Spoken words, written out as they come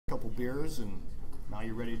beers, and now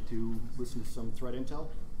you're ready to listen to some threat intel?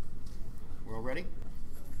 We're all ready?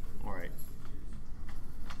 All right.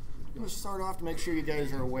 I'm going to start off to make sure you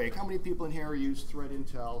guys are awake. How many people in here use threat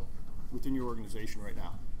intel within your organization right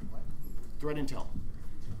now? What? Threat intel.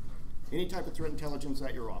 Any type of threat intelligence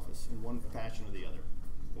at your office in one fashion or the other.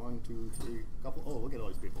 1, 2, 3, couple. Oh, look at all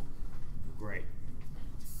these people. Great.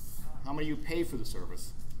 How many of you pay for the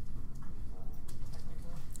service?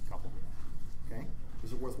 Couple. Okay.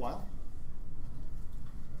 Is it worthwhile?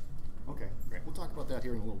 Okay, great. We'll talk about that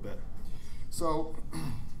here in a little bit. So,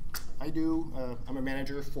 I'm a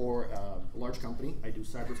manager for a large company. I do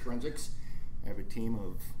cyber forensics. I have a team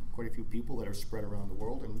of quite a few people that are spread around the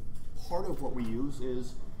world, and part of what we use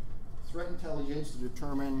is threat intelligence to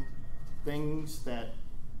determine things that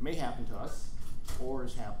may happen to us or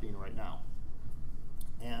is happening right now.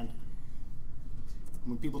 And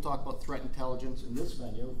when people talk about threat intelligence in this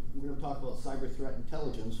venue, we're going to talk about cyber threat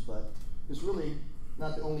intelligence, but it's really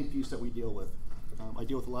not the only piece that we deal with. I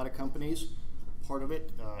deal with a lot of companies. Part of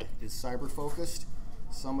it is cyber focused.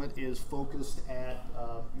 Some of it is focused at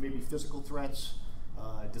maybe physical threats,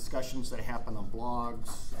 discussions that happen on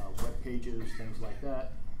blogs, web pages, things like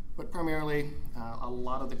that. But primarily, a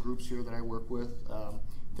lot of the groups here that I work with,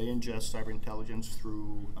 they ingest cyber intelligence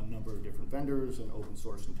through a number of different vendors and open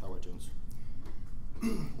source intelligence.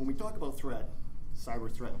 When we talk about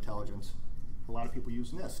cyber threat intelligence, a lot of people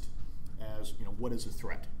use NIST as, what is a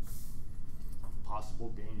threat? Possible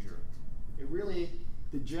danger. It really,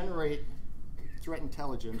 to generate threat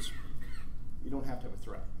intelligence, you don't have to have a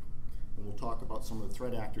threat. And we'll talk about some of the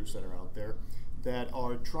threat actors that are out there that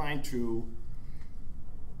are trying to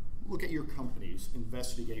look at your companies,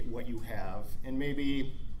 investigate what you have, and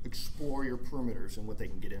maybe explore your perimeters and what they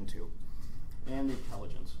can get into. And the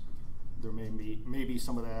intelligence. There may be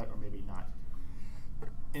some of that or maybe not.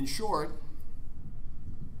 In short,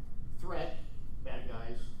 threat, bad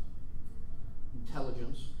guys,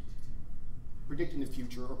 intelligence, predicting the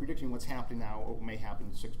future or predicting what's happening now or what may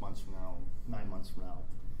happen 6 months from now, 9 months from now.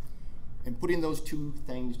 And putting those two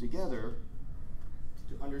things together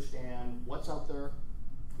to understand what's out there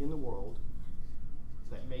in the world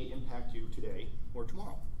that may impact you today or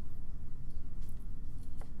tomorrow.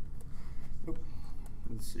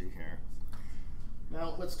 Let's see here.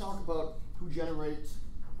 Now let's talk about who generates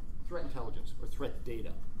threat intelligence or threat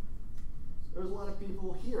data. There's a lot of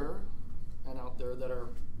people here and out there that are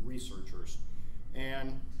researchers,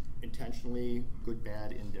 and intentionally, good,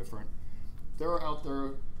 bad, indifferent. They're out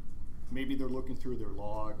there, maybe they're looking through their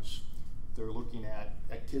logs, they're looking at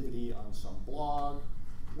activity on some blog,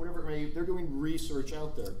 whatever it may be, they're doing research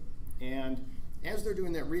out there. And as they're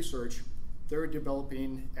doing that research, they're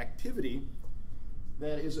developing activity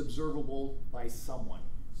that is observable by someone,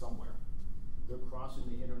 somewhere. They're crossing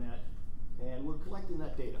the internet, and we're collecting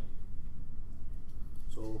that data.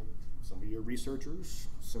 So some of you are researchers,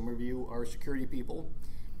 some of you are security people,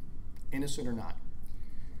 innocent or not.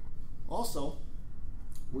 Also,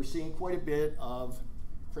 we're seeing quite a bit of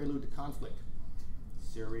prelude to conflict.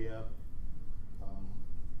 Syria,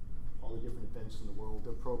 all the different events in the world,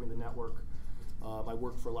 they're probing the network. I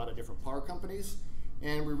work for a lot of different power companies,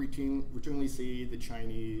 and we routinely see the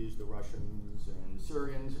Chinese, the Russians, and the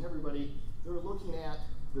Syrians, and everybody, they're looking at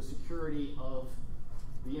the security of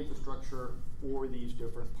the infrastructure for these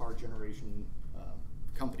different power generation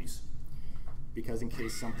companies. Because in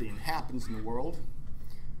case something happens in the world,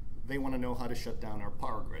 they want to know how to shut down our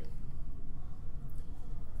power grid.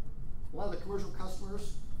 A lot of the commercial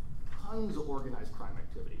customers, tons of organized crime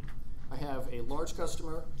activity. I have a large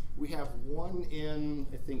customer. We have 1 in,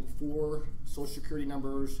 I think, 4 social security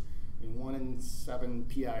numbers and 1 in 7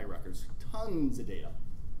 PI records. Tons of data,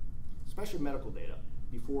 especially medical data.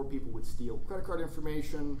 Before, people would steal credit card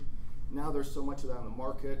information. Now there's so much of that on the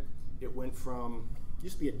market. It went from,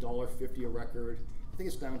 used to be $1.50 a record. I think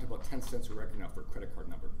it's down to about 10 cents a record now for a credit card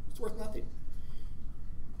number. It's worth nothing.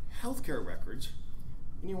 Healthcare records,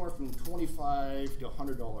 anywhere from $25 to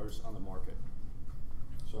 $100 on the market.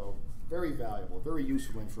 So very valuable, very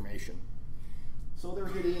useful information. So they're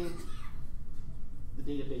hitting the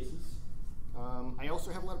databases. I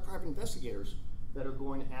also have a lot of private investigators that are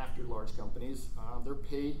going after large companies. They're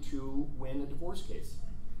paid to win a divorce case,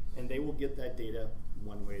 and they will get that data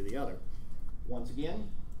one way or the other. Once again,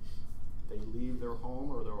 they leave their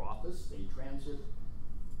home or their office, they transit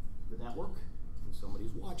the network, and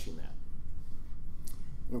somebody's watching that.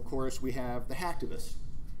 And of course, we have the hacktivists.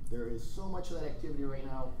 There is so much of that activity right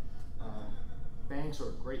now. Banks are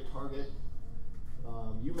a great target.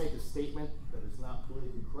 You make a statement that is not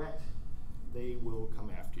politically correct, they will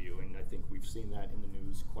come after you, and I think we've seen that in the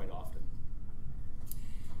news quite often.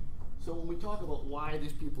 So when we talk about why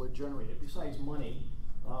these people are generated, besides money,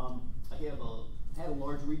 I had a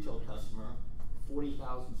large retail customer,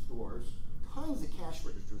 40,000 stores, tons of cash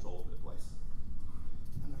registers all over the place.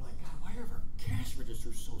 And they're like, God, why are our cash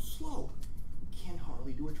registers so slow? We can't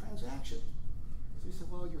hardly do a transaction. So he said,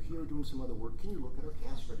 well, you're here doing some other work. Can you look at our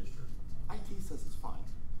cash register? IT says it's fine.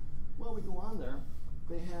 Well, we go on there.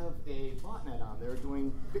 They have a botnet on there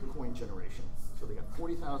doing Bitcoin generation. So they got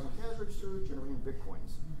 40,000 cash registers generating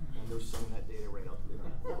Bitcoins. And they're sending that data right out to the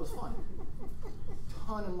internet. That was fun.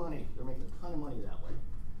 Ton of money. They're making a ton of money that way.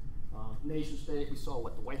 Nation state, we saw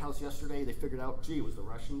what, the White House yesterday, they figured out, gee, it was the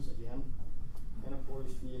Russians again. And of course,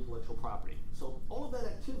 the intellectual property. So all of that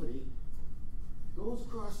activity goes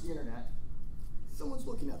across the internet. Someone's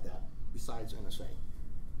looking at that besides NSA.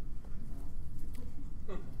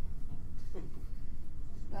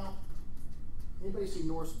 Now, anybody see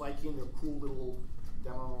Norse Viking, their cool little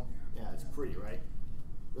demo? Yeah, it's pretty, right?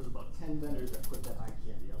 There's about 10 vendors that put that eye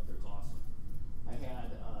candy out there. It's awesome. I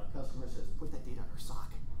had a customer says, put that data on our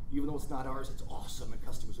sock. Even though it's not ours, it's awesome. And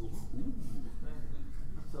customers go, ooh.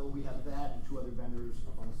 So we have that and 2 other vendors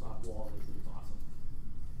up on the sock wall. They think it's awesome.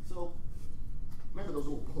 So remember those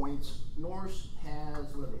little points? Norse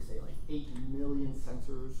has, what do they say, like 8 million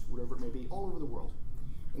sensors, whatever it may be, all over the world.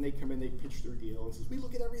 And they come in, they pitch their deal and says, we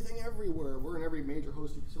look at everything everywhere. We're in every major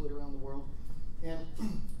hosting facility around the world. And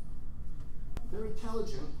their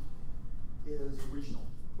intelligence is original,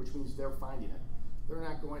 which means they're finding it. They're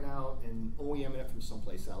not going out and OEMing it from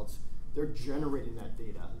someplace else. They're generating that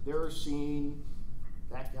data. They're seeing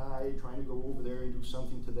that guy trying to go over there and do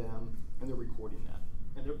something to them, and they're recording that.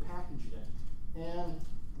 And they're packaging it, and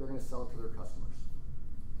they're going to sell it to their customers.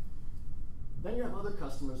 Then you have other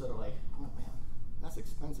customers that are like, oh man, that's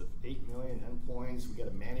expensive. 8 million endpoints, we got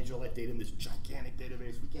to manage all that data in this gigantic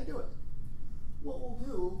database. We can't do it. What we'll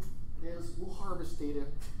do is we'll harvest data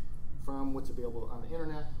from what's available on the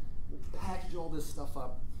internet. We'll package all this stuff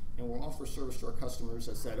up, and we'll offer service to our customers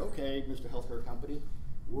that said, okay, Mr. Healthcare Company,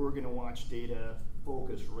 we're going to watch data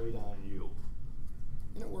focus right on you.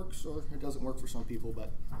 And it works, or it doesn't work for some people,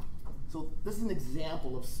 but so this is an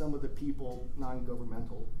example of some of the people,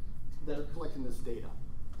 non-governmental, that are collecting this data.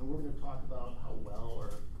 And we're going to talk about how well or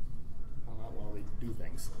how not well they do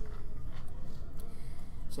things.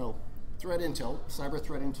 So, threat intel, cyber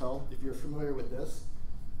threat intel, if you're familiar with this,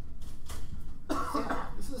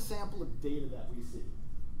 this is a sample of data that we see.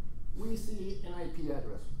 We see an IP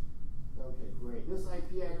address. Okay, great. This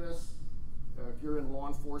IP address, if you're in law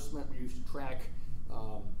enforcement, we used to track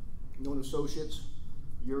known associates.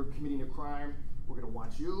 You're committing a crime. We're going to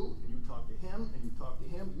watch you, and you talk to him, and you talk to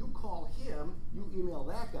him. You call him, you email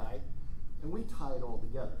that guy, and we tie it all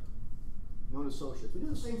together. Known associates. We do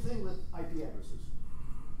the same thing with IP addresses.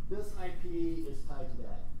 This IP is tied to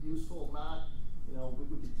that. Useful, not, you know,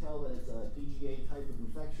 we could tell that it's a DGA type of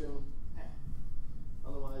infection.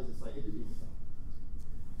 Otherwise, it's like, it could be anything.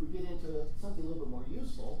 If we get into something a little bit more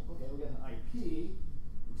useful, okay, we got an IP.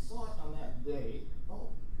 We saw it on that day. Oh,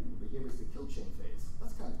 ooh, they gave us the kill chain phase.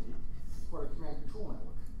 That's kind of neat. It's part of command control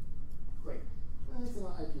network. Great. And it's an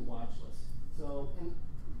IP watch list. So, and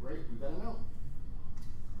great, we got a note.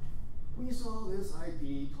 We saw this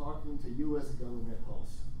IP talking to U.S. government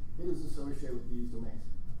hosts. It is associated with these domains.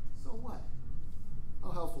 So what?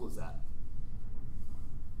 How helpful is that?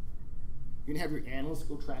 You can have your analysts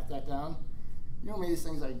go track that down. You know how many of these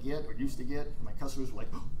things I get or used to get, and my customers were like,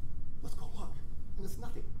 oh, let's go look. And it's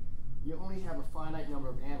nothing. You only have a finite number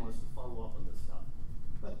of analysts to follow up on this stuff.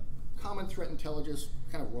 But common threat intelligence,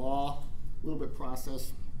 kind of raw, a little bit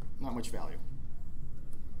processed, not much value.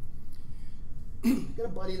 Got a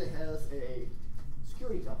buddy that has a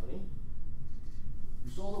security company.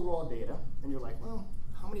 You saw the raw data, and you're like, well,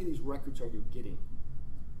 how many of these records are you getting?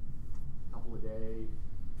 A couple a day,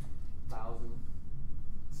 1,000.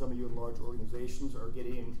 Some of you in large organizations are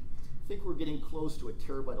getting, I think we're getting close to 1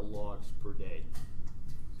 terabyte of logs per day.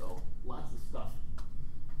 So lots of stuff.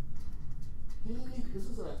 This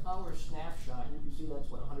is an hour snapshot. You can see that's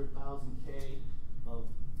what, 100,000 K of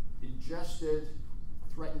ingested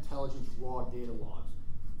threat intelligence raw data logs.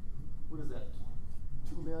 What is that?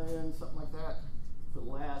 2 million, something like that, for the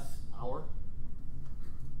last hour.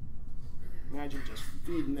 Imagine just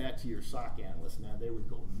feeding that to your SOC analyst. Man, they would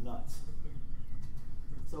go nuts.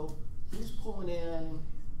 So he's pulling in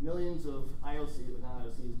millions of IOCs, not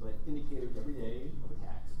IOCs, but indicators every day of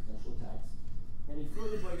attacks, potential attacks. And he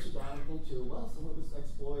further breaks it down into, well, some of it's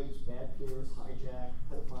exploits, bad peers, hijack,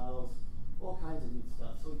 pedophiles, all kinds of neat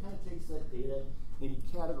stuff. So he kind of takes that data and he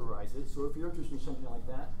categorizes it. So if you're interested in something like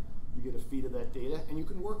that, you get a feed of that data and you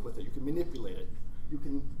can work with it. You can manipulate it. You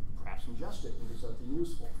can perhaps ingest it into something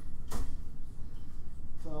useful.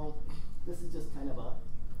 So This is just kind of a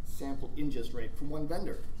sample ingest rate from one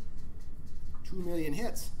vendor. 2 million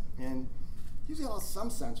hits. And these are some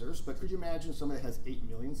sensors, but could you imagine somebody that has 8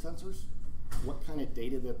 million sensors? What kind of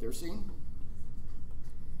data that they're seeing?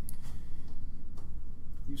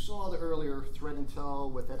 You saw the earlier threat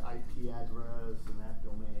intel with that IP address and that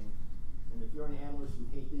domain. And if you're an analyst, you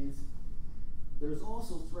hate these. There's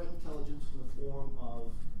also threat intelligence in the form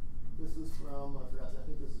of, this is from, I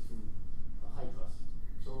think this is from High Trust.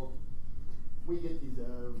 So we get these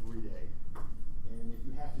every day. And if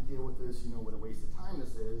you have to deal with this, you know what a waste of time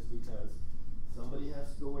this is, because somebody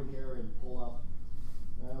has to go in here and pull up,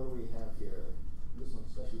 what do we have here? This one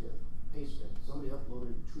especially here, Pastebin. Somebody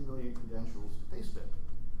uploaded 2 million credentials to Pastebin.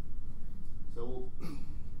 So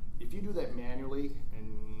if you do that manually,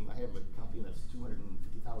 and I have a company that's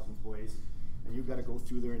 250,000 employees, and you've got to go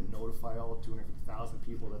through there and notify all 250,000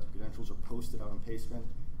 people that the credentials are posted out on Pastebin,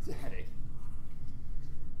 it's a headache.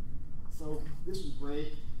 So this is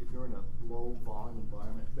great if you're in a low volume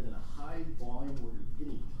environment, but in a high volume where you're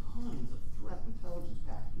getting tons of threat intelligence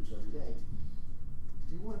packages every day,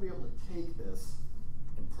 you want to be able to take this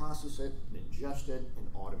and process it and ingest it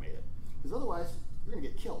and automate it. Because otherwise, you're going to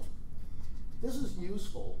get killed. This is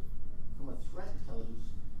useful from a threat intelligence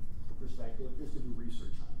perspective just to do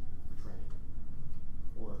research on for training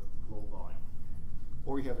or low volume.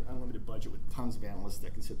 Or you have an unlimited budget with tons of analysts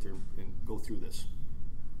that can sit there and go through this.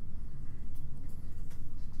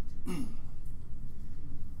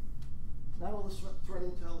 Not all the threat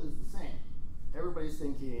intel is the same. Everybody's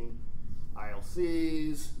thinking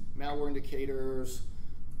ILCs, malware indicators,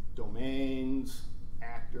 domains,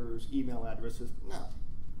 actors, email addresses. No.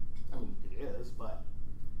 I mean, it is, but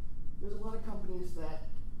there's a lot of companies that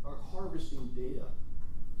are harvesting data.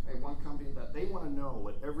 I have one company that they want to know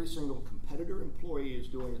what every single competitor employee is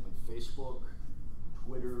doing on Facebook,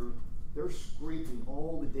 Twitter. They're scraping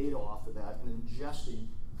all the data off of that and ingesting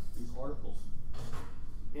these articles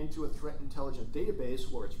into a threat intelligence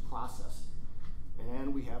database where it's processed.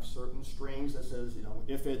 And we have certain strings that says, you know,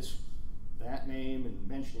 if it's that name and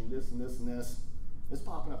mentioning this and this and this, it's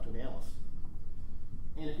popping up to an analyst.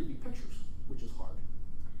 And it could be pictures, which is hard.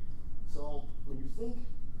 So when you think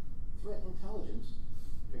threat intelligence,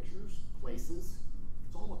 pictures, places,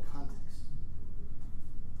 it's all about context.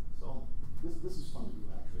 So this is fun to do,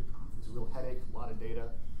 actually. It's a real headache, a lot of data.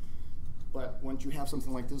 But once you have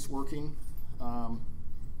something like this working,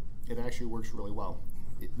 it actually works really well.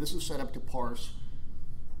 This is set up to parse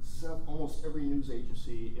almost every news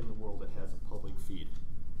agency in the world that has a public feed.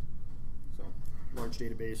 So large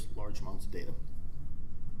database, large amounts of data.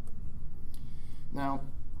 Now,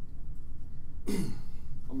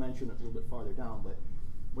 I'll mention it a little bit farther down, but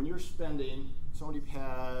when you're spending,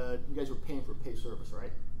 you guys were paying for a pay service,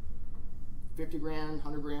 right? 50 grand,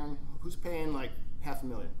 100 grand, who's paying like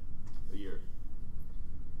 $500,000 a year?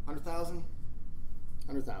 100,000?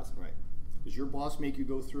 100,000, right. Does your boss make you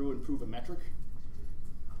go through and prove a metric?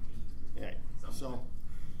 Yeah, so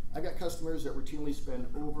I've got customers that routinely spend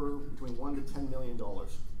over between $1 to $10 million. And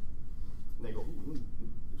they go,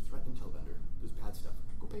 threat intel vendor, this bad stuff,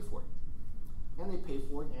 go pay for it. And they pay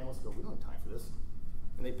for it, and analysts go, we don't have time for this.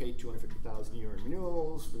 And they pay $250,000 a year in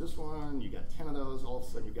renewals for this one, you got 10 of those, all of a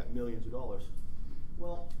sudden you've got millions of dollars.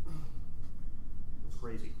 Well, it's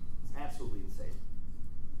crazy, it's absolutely insane.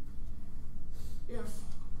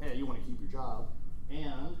 If you want to keep your job,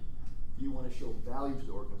 and you want to show value to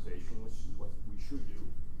the organization, which is what we should do,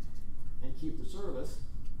 and keep the service,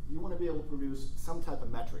 you want to be able to produce some type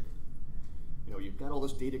of metric. You know, you've got all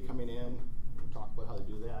this data coming in, we'll talk about how to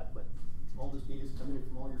do that, but all this data is coming in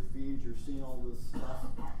from all your feeds, you're seeing all this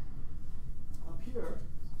stuff. Up here,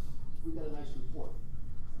 we've got a nice report.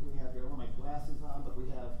 We have here, I don't have my glasses on, but we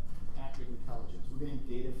have active intelligence. We're getting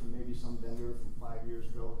data from maybe some vendor from 5 years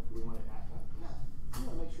ago. Do we want to act on it? No. We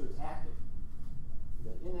want to make sure it's active. We've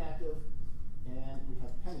got inactive, and we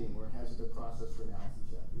have pending, where it hasn't been processed for analysis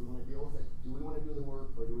yet. Do we want to deal with it? Do we want to do the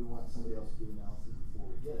work, or do we want somebody else to do the analysis before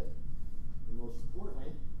we get it? And most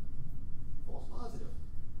importantly, false positive.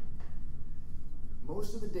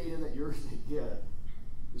 Most of the data that you're going to get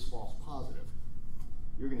is false positive.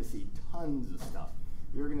 You're going to see tons of stuff.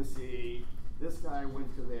 You're going to see this guy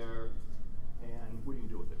went to there, and what do you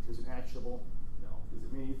do with it? Is it actionable? No. Does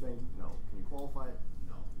it mean anything? No. Can you qualify it?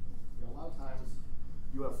 No. You know, a lot of times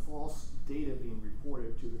you have false data being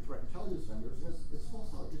reported to the threat intelligence vendors, and it's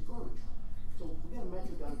false, it's garbage. So we got a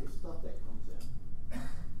metric on the stuff that comes in.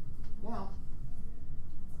 Now,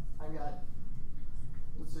 I've got,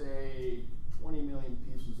 let's say, 20 million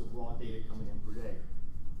pieces of raw data coming in per day.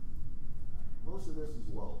 Most of this is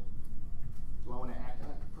low. Do I want to act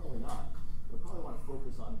on it? Probably not. I probably want to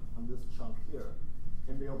focus on this chunk here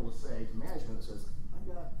and be able to say to management that says, I've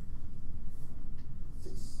got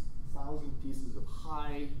 6,000 pieces of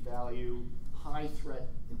high value, high threat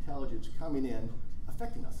intelligence coming in,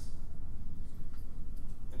 affecting us.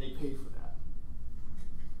 And they paid for that.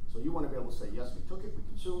 So you want to be able to say, yes, we took it, we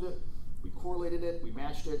consumed it, we correlated it, we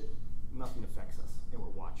matched it, nothing affects us, and we're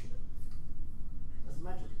watching it. That's a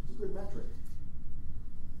metric. It's a good metric.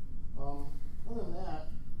 Other than that,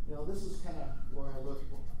 this is kind of where I look.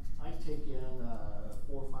 I take in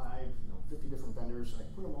 4 or 5, 50 different vendors. I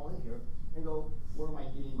put them all in here and go, where am I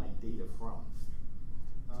getting my data from?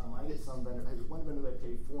 I get some vendor. I have one vendor that I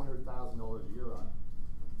paid $400,000 a year on.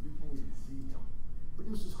 You can't even see him.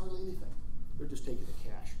 Produces hardly anything. They're just taking the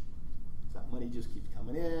cash. That money just keeps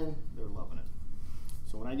coming in. They're loving it.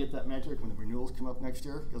 So when I get that metric, when the renewals come up next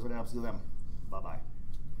year, guess what happens to them? Bye-bye.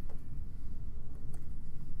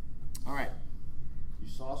 All right. You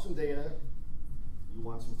saw some data. You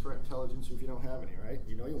want some threat intelligence if you don't have any, right?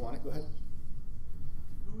 You know you want it. Go ahead.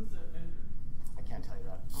 Who was that vendor? I can't tell you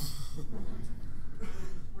that.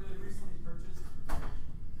 Were they recently purchased,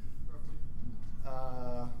 roughly?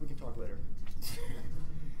 We can talk later.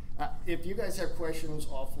 If you guys have questions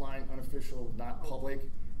offline, unofficial, not public,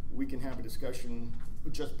 we can have a discussion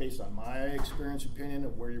just based on my experience, opinion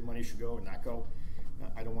of where your money should go and not go.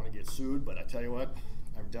 I don't want to get sued, but I tell you what,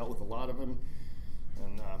 I've dealt with a lot of them,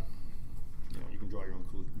 and you can draw your own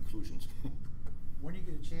conclusions. When you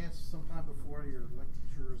get a chance, sometime before your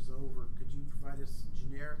lecture is over, could you provide us,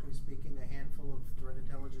 generically speaking, a handful of threat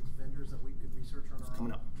intelligence vendors that we could research on our own?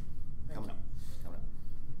 Coming up. Coming up.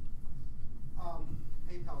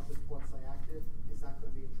 PayPal just bought Active. Is that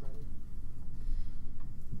going to be a trend?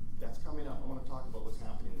 That's coming up. I want to talk about what's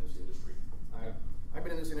happening in this industry. I've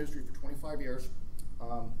been in this industry for 25 years.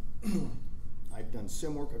 I've done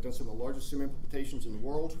SIM work. I've done some of the largest SIM implementations in the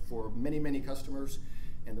world for many, many customers.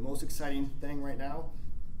 And the most exciting thing right now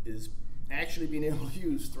is actually being able to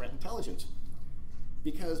use threat intelligence.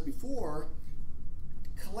 Because before,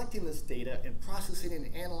 collecting this data and processing it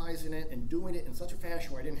and analyzing it and doing it in such a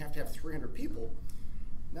fashion where I didn't have to have 300 people,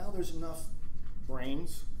 now there's enough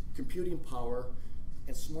brains, computing power,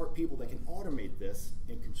 and smart people that can automate this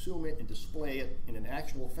and consume it and display it in an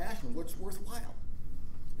actionable fashion what's worthwhile.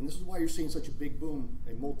 And this is why you're seeing such a big boom,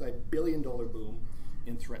 a multi-billion-dollar boom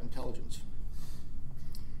in threat intelligence.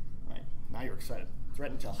 All right, now you're excited.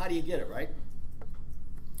 Threat intel, how do you get it, right?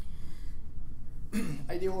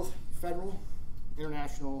 I deal with federal,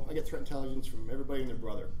 international, I get threat intelligence from everybody and their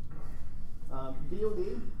brother. DoD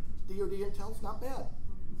intel's not bad.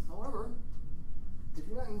 However, if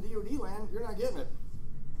you're not in DoD land, you're not getting it.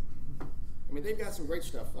 I mean, they've got some great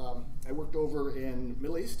stuff. I worked over in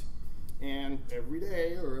Middle East, and every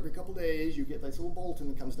day or every couple days, you get this little bulletin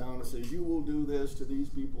that comes down that says, you will do this to these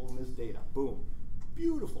people in this data. Boom.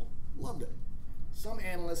 Beautiful. Loved it. Some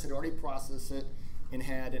analysts had already processed it and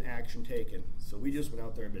had an action taken. So we just went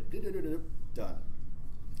out there and did, done.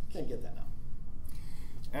 Can't get that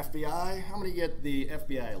now. FBI, how many get the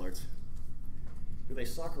FBI alerts? Do they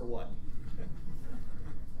suck or what?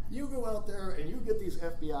 You go out there and you get these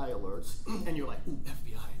FBI alerts, and you're like, ooh,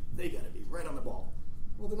 FBI, they gotta be right on the ball.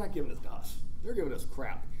 Well, they're not giving it to us. They're giving us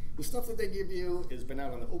crap. The stuff that they give you has been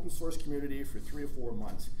out on the open source community for 3 or 4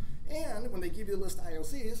 months. And when they give you the list of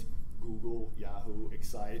IOCs, Google, Yahoo,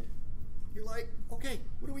 Excite, you're like, okay,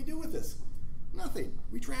 what do we do with this? Nothing.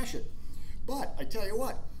 We trash it. But I tell you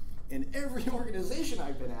what, in every organization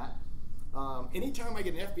I've been at, anytime I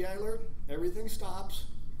get an FBI alert, everything stops.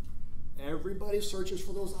 Everybody searches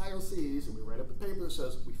for those IOCs, and we write up a paper that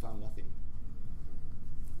says, we found nothing.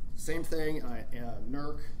 Same thing,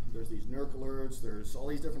 NERC, there's these NERC alerts, there's all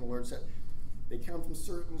these different alerts that they come from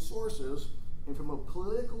certain sources, and from a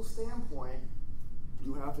political standpoint,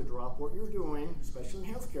 you have to drop what you're doing, especially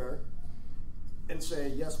in healthcare, and say,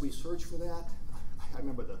 yes, we searched for that. I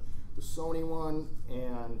remember the Sony one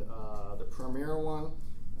and the Premier one.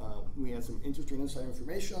 We had some interesting inside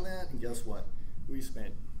information on that, and guess what? We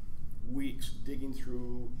spent weeks digging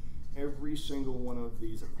through every single one of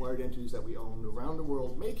these acquired entities that we owned around the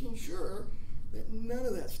world, making sure that none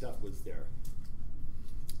of that stuff was there.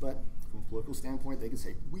 But from a political standpoint, they can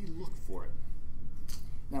say, we look for it.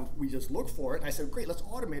 Now, we just look for it, and I said, great, let's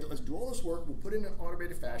automate it, let's do all this work, we'll put it in an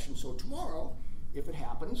automated fashion, so tomorrow, if it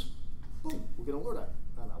happens, boom, we'll get an alert on it.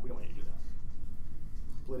 No, we don't want you to do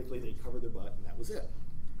that. Politically, they covered their butt, and that was it.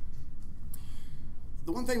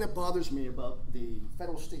 The one thing that bothers me about the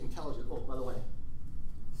federal state intelligence, oh, by the way,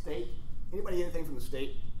 state, anybody anything from the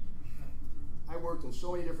state? I worked in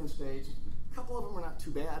so many different states. A couple of them are not too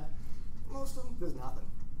bad. Most of them, there's nothing.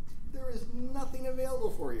 There is nothing available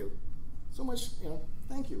for you. So much,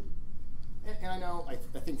 thank you. And I know,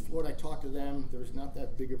 I think Florida, I talked to them, there's not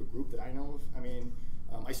that big of a group that I know of. I mean,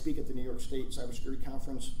 I speak at the New York State Cybersecurity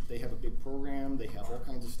Conference. They have a big program, they have all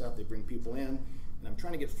kinds of stuff, they bring people in. And I'm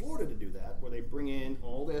trying to get Florida to do that, where they bring in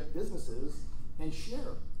all their businesses and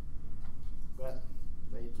share. But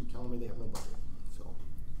they keep telling me they have no budget, so.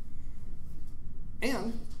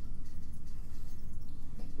 And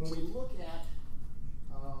when we look at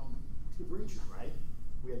the breaches, right?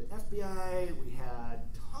 We had the FBI, we had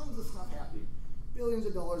tons of stuff happening, billions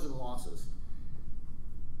of dollars in losses.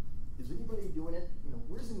 Is anybody doing it? You know,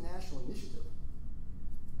 where's the national initiative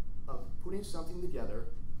of putting something together,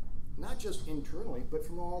 not just internally, but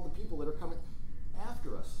from all the people that are coming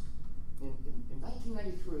after us? In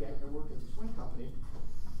 1993, I worked at this one company,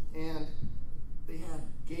 and they had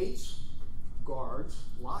gates, guards,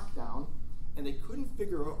 locked down, and they couldn't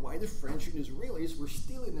figure out why the French and Israelis were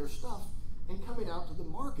stealing their stuff and coming out to the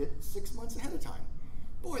market 6 months ahead of time.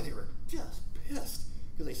 Boy, they were just pissed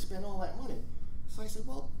because they spent all that money. So I said,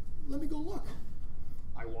 well, let me go look.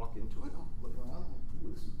 I walk into it, I'm looking around,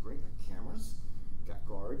 ooh, this is great, got cameras, got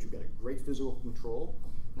guards, you've got a great physical control.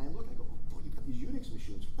 And I look, I go, oh boy, you've got these Unix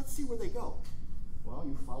machines. Let's see where they go. Well,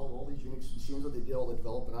 you follow all these Unix machines that they did all the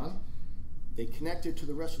development on. They connected to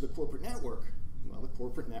the rest of the corporate network. Well, the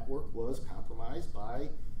corporate network was compromised by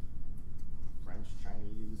French,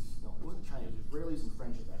 Chinese, no, it wasn't Chinese, Israelis and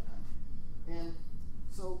French at that time. And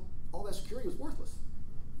so all that security was worthless.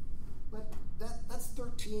 But that's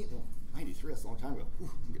 93, that's a long time ago. Ooh,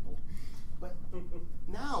 I'm getting old. But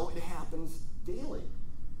now it happens daily.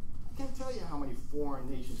 I can't tell you how many foreign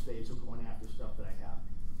nation states are going after stuff that I have.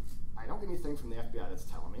 I don't get anything from the FBI that's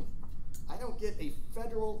telling me. I don't get a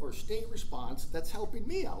federal or state response that's helping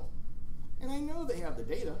me out. And I know they have the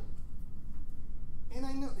data. And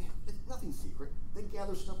I know nothing's secret. They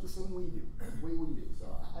gather stuff the same way we do. So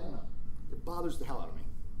I don't know. It bothers the hell out of me.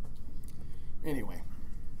 Anyway,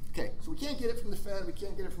 okay, so we can't get it from the Fed, we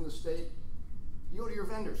can't get it from the state. You go to your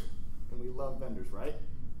vendors, and we love vendors, right?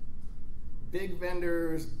 Big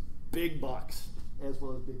vendors, big bucks, as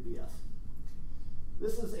well as big BS.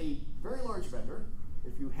 This is a very large vendor.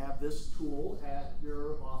 If you have this tool at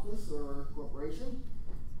your office or corporation,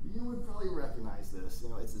 you would probably recognize this. You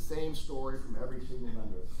know, it's the same story from every single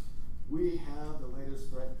vendor. We have the latest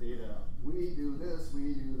threat data. We do this,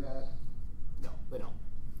 we do that. No, they don't.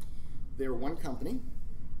 They're one company.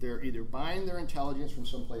 They're either buying their intelligence from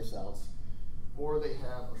someplace else, or they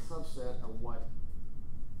have a subset of what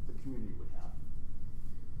the community would have.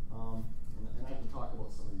 And I can talk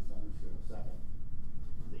about some of these vendors here in a second.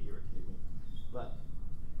 They irritate me. But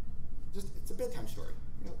just, it's a bedtime story.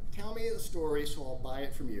 You know, tell me the story so I'll buy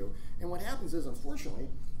it from you. And what happens is, unfortunately,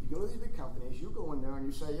 you go to these big companies, you go in there and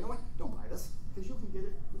you say, you know what, don't buy this, because you can get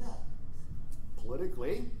it for that.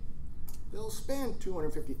 Politically, they'll spend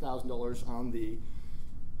 $250,000 on the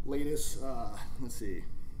latest, let's see,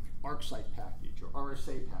 ArcSight package, or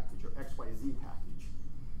RSA package, or XYZ package.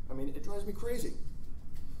 I mean, it drives me crazy.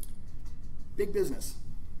 Big business,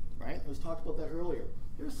 right? I was talking about that earlier.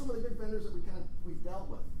 Here's some of the big vendors that we've dealt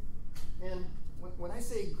with. And when I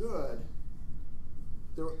say good,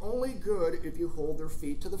 they're only good if you hold their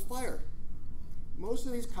feet to the fire. Most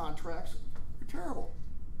of these contracts are terrible.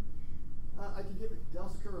 I can give it, Dell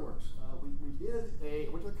Security Works. I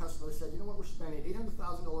went to a customer and said, you know what, we're spending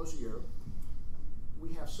 $800,000 a year.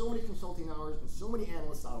 We have so many consulting hours and so many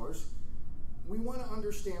analyst hours. We want to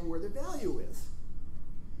understand where the value is.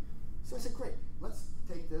 So I said, great, let's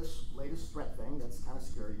take this latest threat thing that's kind of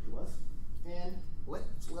scary to us, and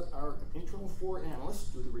let's let our internal 4 analysts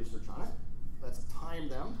do the research on it. Let's time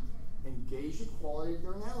them and gauge the quality of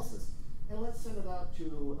their analysis. And let's send it out to,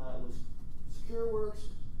 it was SecureWorks,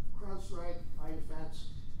 CrowdStrike, iDefense,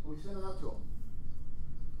 and we sent it out to them.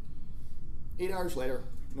 8 hours later,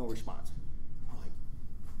 no response. I'm like,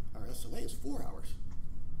 our SLA is 4 hours.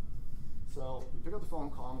 So we pick up the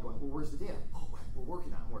phone, call them, going, well, where's the data? Oh, we're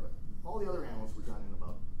working on it. All the other analysts were done in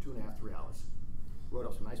about 2.5, 3 hours. Wrote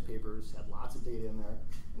up some nice papers, had lots of data in there,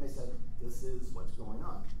 and they said, this is what's going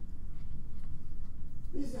on.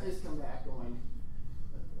 These guys come back going,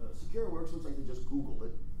 SecureWorks looks like they just Googled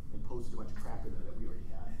it and posted a bunch of crap in there that we already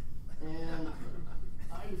had. And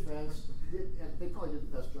iDefense, they probably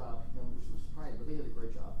did the best job, you know, which was surprising, but they did a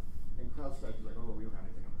great job. And CrowdStrike was like, oh, we don't have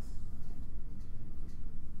anything on this.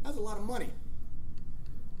 That's a lot of money.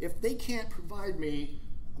 If they can't provide me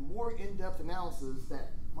a more in-depth analysis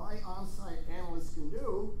that my on-site analysts can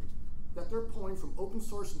do, that they're pulling from open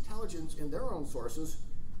source intelligence in their own sources,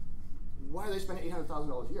 why are they spending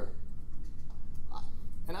 $800,000 a year?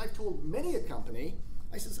 And I've told many a company,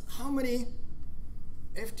 I says, how many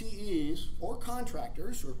FTEs or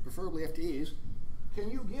contractors, or preferably FTEs, can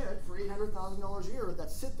you get for $800,000 a year that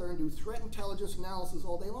sit there and do threat intelligence analysis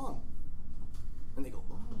all day long? And they go,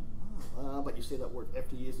 but you say that word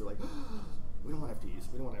FTEs, they're like, we don't want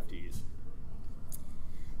FTEs, we don't want FTEs.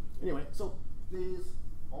 Anyway, so these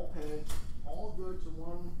all pay, all good to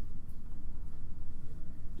one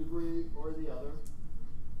degree or the other.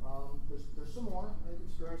 There's some more. I could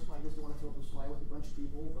spare some. I guess they want to fill up the slide with a bunch of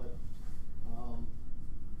people, but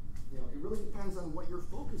it really depends on what your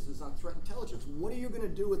focus is on threat intelligence. What are you going to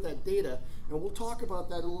do with that data? And we'll talk about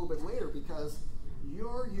that a little bit later, because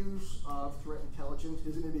your use of threat intelligence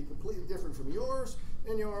is going to be completely different from yours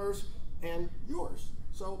and yours and yours.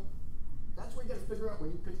 So that's what you got to figure out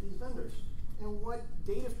when you pick these vendors and what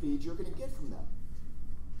data feeds you're going to get from them.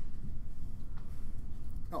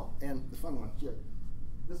 Oh, and the fun one here.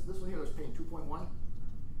 This one here is paying 2.1.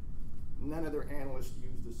 None of their analysts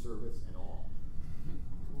use the service at all.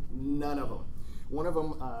 None of them. One of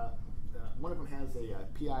them has a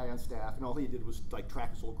PI on staff, and all he did was like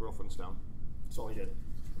track his old girlfriends down. That's all he did.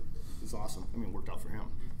 It's awesome. I mean, it worked out for him.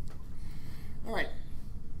 All right.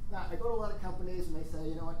 Now, I go to a lot of companies, and they say,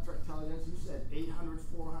 you know what, threat intelligence, you said 800,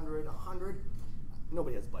 400, 100.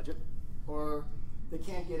 Nobody has budget. Or they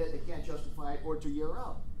can't get it, they can't justify it, or it's a year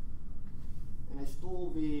out. And I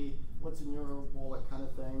stole the what's in your wallet kind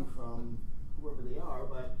of thing from whoever they are,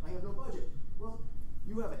 but I have no budget. Well,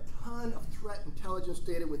 you have a ton of threat intelligence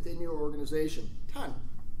data within your organization. Ton.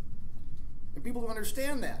 And people don't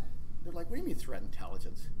understand that. They're like, what do you mean threat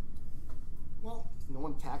intelligence? Well, no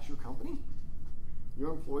one attacks your company.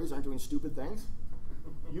 Your employees aren't doing stupid things.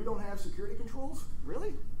 You don't have security controls?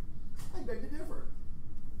 Really? I beg to differ.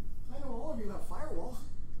 I know all of you have firewalls,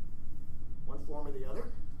 one form or the other.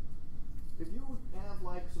 If you have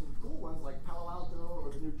like some cool ones like Palo Alto or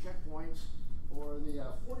the new checkpoints or the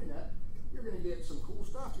Fortinet, you're going to get some cool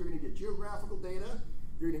stuff. You're going to get geographical data.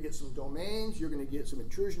 You're going to get some domains. You're going to get some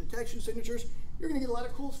intrusion detection signatures. You're going to get a lot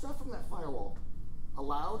of cool stuff from that firewall,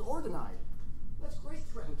 allowed or denied. That's great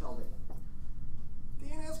threat intel data.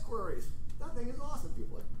 DNS queries. That thing is awesome.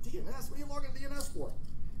 People are like, DNS? What are you logging DNS for?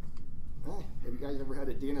 Hey, have you guys ever had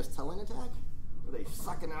a DNS tunneling attack? Where they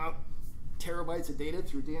sucking out terabytes of data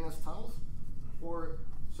through DNS tunnels? Or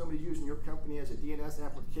somebody's using your company as a DNS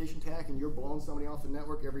application tag and you're blowing somebody off the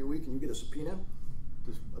network every week and you get a subpoena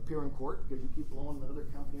to appear in court because you keep blowing another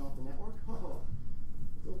company off the network? Oh,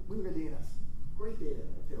 so we look at DNS. Great data in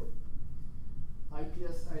there too.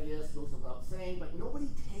 IPS, IDS goes without saying, but nobody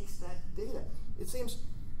takes that data. It seems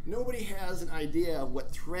nobody has an idea of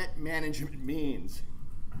what threat management means.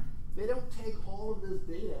 They don't take all of this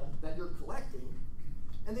data that you're collecting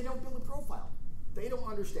and they don't build a profile. They don't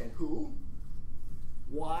understand who,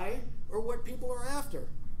 why, or what people are after.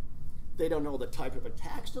 They don't know the type of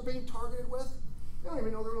attacks they're being targeted with. They don't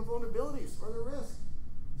even know their own vulnerabilities or their risks.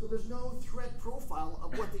 So there's no threat profile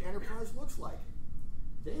of what the enterprise looks like.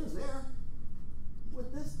 Data's there.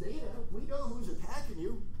 With this data, we know who's attacking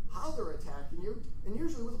you, how they're attacking you, and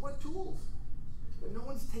usually with what tools. But no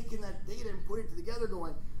one's taking that data and putting it together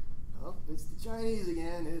going, oh, it's the Chinese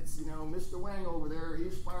again. It's, Mr. Wang over there.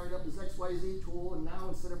 He's fired up his XYZ tool, and now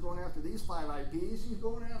instead of going after these 5 IPs, he's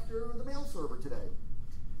going after the mail server today.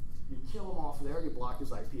 You kill him off there. You block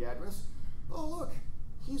his IP address. Oh, look,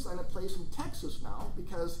 he's in a place in Texas now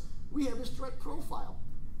because we have his threat profile.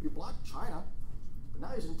 We blocked China, but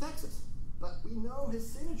now he's in Texas. But we know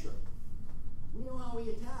his signature. We know how he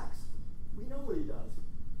attacks. We know what he does.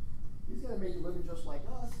 He's going to make a living just like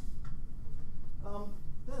us.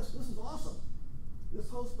 This is awesome. This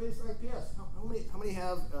host-based IPS. How many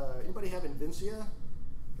have? Anybody have Invincia?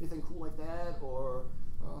 Anything cool like that? Or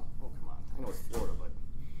oh come on, I know it's Florida, but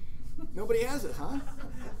nobody has it, huh?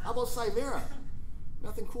 How about Cyvera?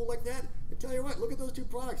 Nothing cool like that. I tell you what, look at those 2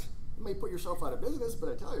 products. You may put yourself out of business, but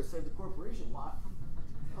I tell you, save the corporation a lot.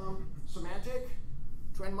 Symantec,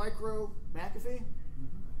 Trend Micro, McAfee.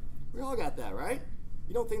 We all got that, right?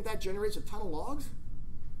 You don't think that generates a ton of logs?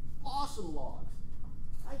 Awesome logs.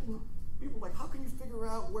 People are like, how can you figure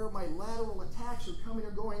out where my lateral attacks are coming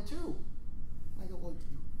or going to? I go, well,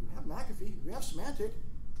 you have McAfee, you have Symantec,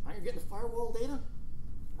 aren't you getting the firewall data?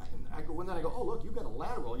 I go, oh, look, you've got a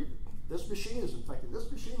lateral. This machine is infected, this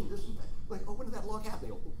machine, this infected. Like, oh, when did that log happen? They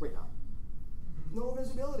go, oh, wait now. No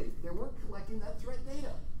visibility. They weren't collecting that threat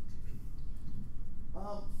data.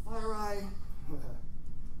 FireEye,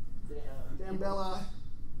 Gambella,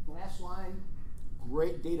 Glassline,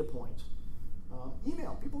 great data points.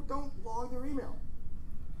 Email. People don't log their email.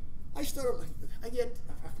 I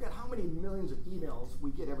forgot how many millions of emails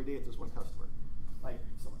we get every day at this one customer. I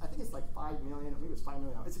think it's like 5 million, maybe it's 5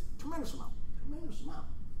 million. It's a tremendous amount.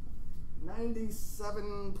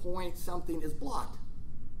 97 point something is blocked.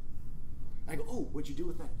 I go, oh, what'd you do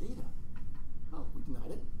with that data? Oh, we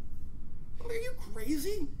denied it. Are you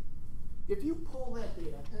crazy? If you pull that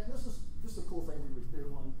data, and this is a cool thing we would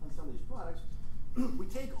do on some of these products, we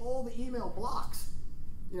take all the email blocks,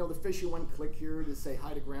 you know, the fishy one, click here to say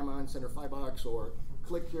hi to grandma and send her $5, or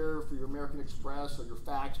click here for your American Express or your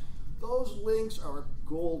fax. Those links are a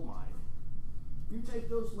gold mine. You take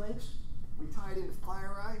those links, we tie it into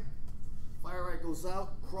FireEye. FireEye goes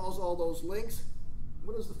out, crawls all those links.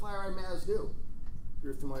 What does the FireEye MAS do? If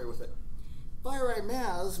you're familiar with it. FireEye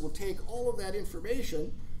MAS will take all of that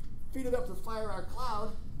information, feed it up to the FireEye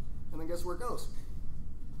cloud, and then guess where it goes?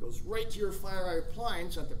 It goes right to your FireEye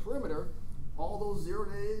appliance at the perimeter. All those 0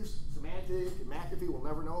 days, Symantec and McAfee will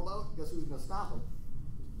never know about. Guess who's going to stop them?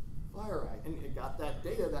 FireEye. And it got that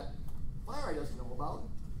data that FireEye doesn't know about,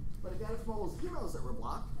 but it got it from all those emails that were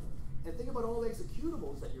blocked. And think about all the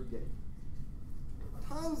executables that you're getting.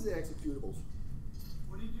 Tons of executables.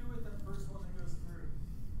 What do you do with that first one that goes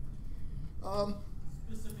through?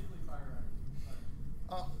 Specifically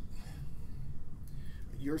FireEye.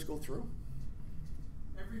 Yours go through?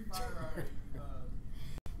 Every FireEye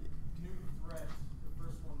new threat, the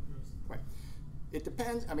first one goes through. Right. It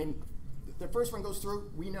depends. I mean, the first one goes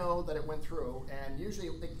through. We know that it went through, and usually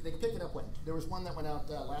they pick it up when. There was one that went out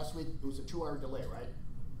last week. It was a 2-hour delay, right?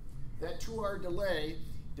 That 2-hour delay,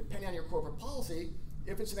 depending on your corporate policy,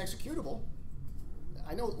 if it's an executable,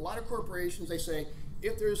 I know a lot of corporations, they say,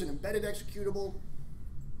 if there's an embedded executable,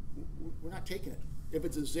 we're not taking it. If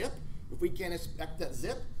it's a zip, if we can't expect that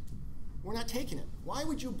zip, we're not taking it. Why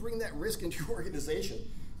would you bring that risk into your organization?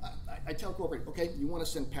 I tell corporate, okay, you want to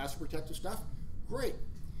send password protected stuff? Great.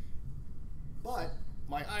 But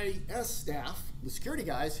my IS staff, the security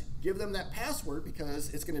guys, give them that password because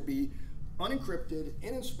it's going to be unencrypted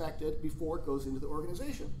and inspected before it goes into the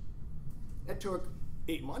organization. It took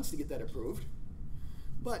 8 months to get that approved,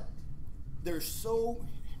 but there's so,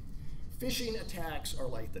 phishing attacks are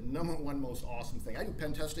like the #1 most awesome thing. I do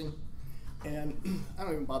pen testing, and I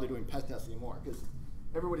don't even bother doing pen testing anymore because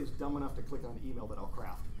everybody's dumb enough to click on an email that I'll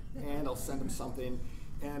craft, and I'll send them something,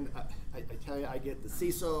 and I tell you, I get the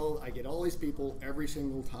CISO, I get all these people every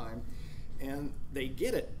single time, and they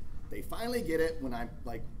get it. They finally get it when I'm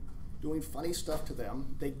like doing funny stuff to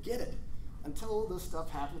them. They get it. Until this stuff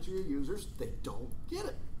happens to your users, they don't get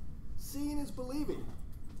it. Seeing is believing.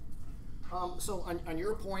 So on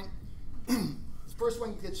your point, the first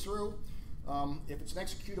one gets through. If it's an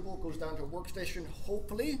executable, it goes down to a workstation,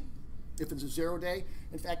 hopefully. If it's a 0 day,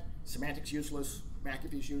 in fact, Symantec's useless,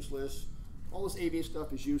 McAfee's useless, all this AV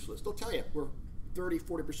stuff is useless. They'll tell you we're 30,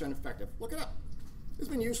 40% effective. Look it up. It's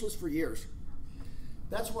been useless for years.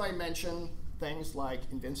 That's why I mention things like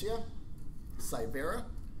Invincia, Cyvera.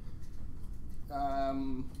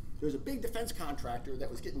 There's a big defense contractor that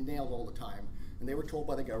was getting nailed all the time, and they were told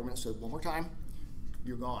by the government, said, one more time,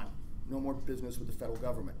 you're gone. No more business with the federal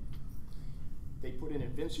government. They put in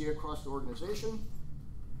Invincia across the organization.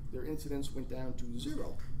 Their incidents went down to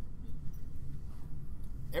 0.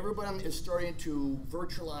 Everybody is starting to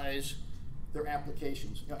virtualize their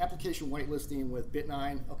applications. You know, application whitelisting with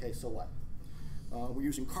Bit9, okay, so what? We're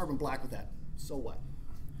using Carbon Black with that, so what?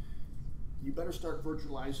 You better start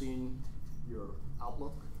virtualizing your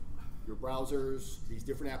Outlook, your browsers, these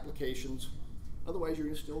different applications. Otherwise, you're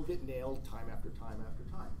going to still get nailed time after time after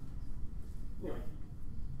time. Anyway,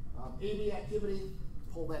 AV activity,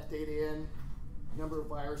 pull that data in, number of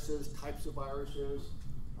viruses, types of viruses,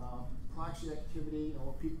 proxy activity.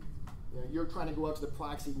 You're trying to go out to the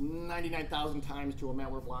proxy 99,000 times to a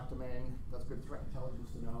malware block domain. That's good threat intelligence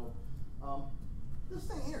to know. This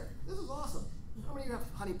thing here, this is awesome. How many of you have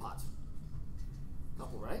honeypots? A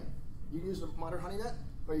couple, right? You use a modern honeynet,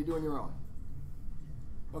 or are you doing your own?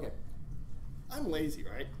 Okay. I'm lazy,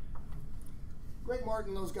 right? Greg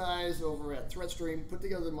Martin, those guys over at ThreatStream put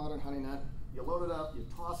together the modern honeynet. You load it up, you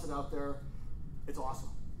toss it out there. It's awesome.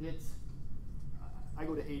 I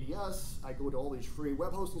go to ADS, I go to all these free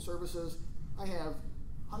web hosting services. I have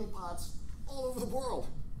honeypots all over the world,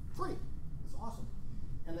 free. It's awesome.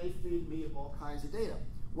 And they feed me all kinds of data,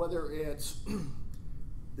 whether it's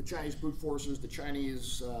the Chinese brute forces, the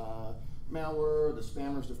Chinese malware, the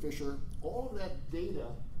spammers, the phisher. All of that data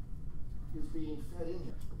is being fed in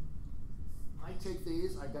here. I take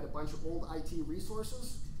these, I've got a bunch of old IT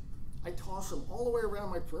resources, I toss them all the way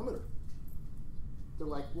around my perimeter. They're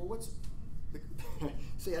like, well, what's,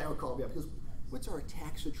 see, I would call me up, because what's our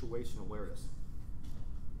attack situation awareness?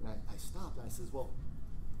 And I stopped and I says, well,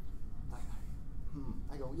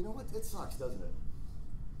 I go, you know what, it sucks, doesn't it?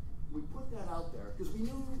 We put that out there because we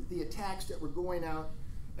knew the attacks that were going out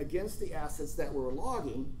against the assets that were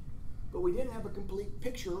logging but we didn't have a complete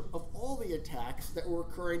picture of all the attacks that were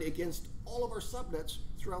occurring against all of our subnets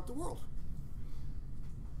throughout the world.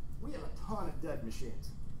 We have a ton of dead machines,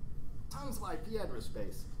 tons of IP address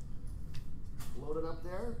space. Loaded up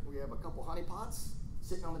there, we have a couple honeypots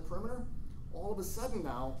sitting on the perimeter. All of a sudden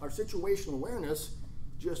now, our situational awareness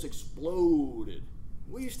just exploded.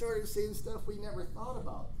 We started seeing stuff we never thought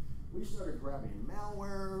about. We started grabbing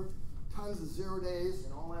malware, tons of 0 days,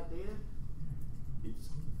 and all that data. It's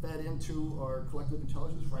fed into our collective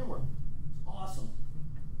intelligence framework. Awesome.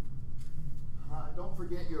 Don't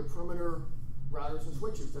forget your perimeter routers and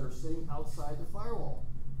switches that are sitting outside the firewall.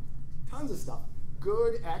 Tons of stuff.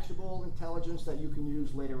 Good, actionable intelligence that you can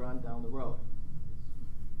use later on down the road.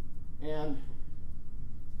 And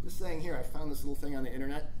this thing here, I found this little thing on the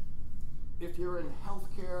internet. If you're in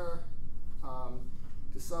healthcare,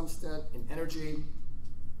 to some extent in energy,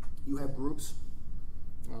 you have groups.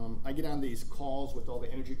 I get on these calls with all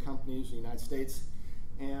the energy companies in the United States,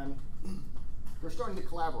 and they're starting to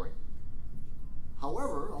collaborate.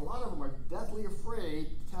 However, a lot of them are deathly afraid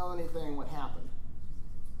to tell anything what happened.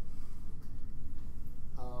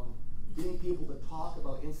 Getting people to talk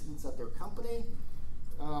about incidents at their company,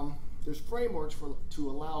 there's frameworks to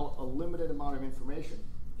allow a limited amount of information.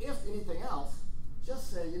 If anything else,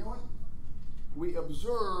 just say, you know what, we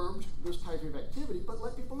observed this type of activity, but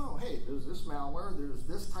let people know, hey, there's this malware, there's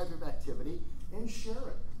this type of activity, and share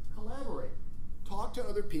it, collaborate. Talk to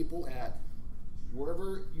other people at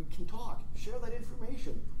wherever you can talk. Share that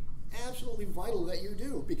information. Absolutely vital that you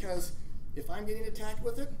do, because if I'm getting attacked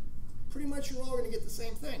with it, pretty much you're all going to get the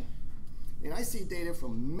same thing. And I see data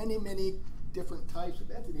from many, many different types of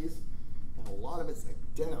entities, and a lot of it's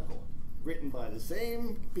identical, written by the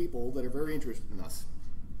same people that are very interested in us.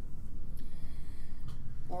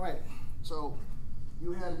 All right, so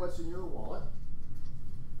you had what's in your wallet.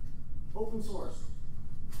 Open source.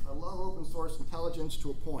 I love open source intelligence to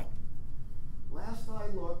a point. Last I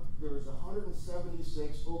looked, there's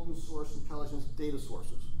 176 open source intelligence data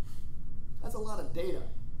sources. That's a lot of data.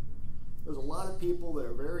 There's a lot of people that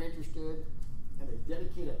are very interested, and they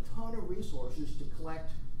dedicate a ton of resources to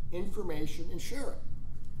collect information and share it.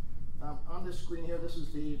 On this screen here, this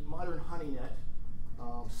is the modern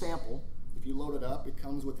HoneyNet sample. If you load it up, it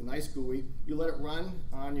comes with a nice GUI. You let it run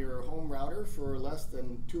on your home router for less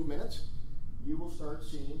than 2 minutes, you will start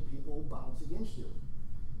seeing people bounce against you.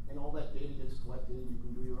 And all that data gets collected, and you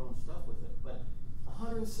can do your own stuff with it. But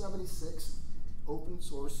 176 open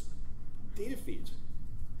source data feeds.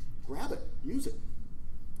 Grab it, use it.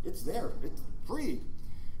 It's there, it's free,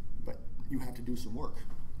 but you have to do some work.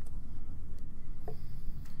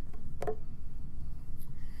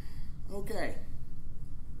 Okay,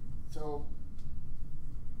 so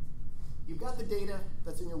you've got the data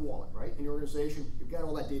that's in your wallet, right? In your organization, you've got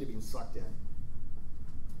all that data being sucked in.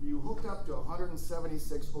 You hooked up to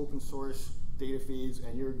 176 open source data feeds,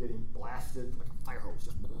 and you're getting blasted like a fire hose,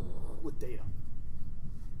 just with data.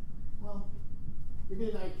 Well, you're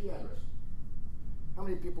getting an IP address. How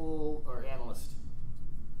many people are analysts?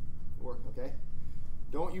 Okay.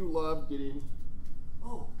 Don't you love getting,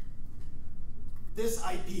 oh, this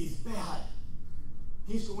IP is bad.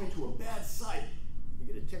 He's going to a bad site.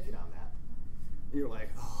 You get a ticket on that. And you're like,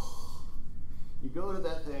 oh. You go to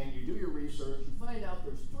that thing, you do your research, you find out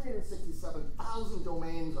there's 367,000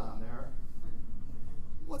 domains on there.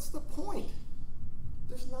 What's the point?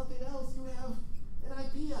 There's nothing else. You have an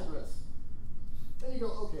IP address. Then you go,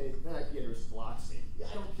 okay, that IP address blocks me. Yeah,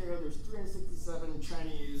 I don't care. There's 367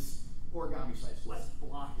 Chinese origami sites. Let's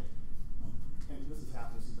block it. And this has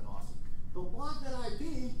happened. This has been awesome. They'll block that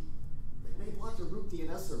IP. They blocked a root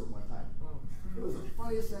DNS server one time. It was the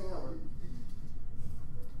funniest thing ever.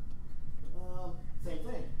 Same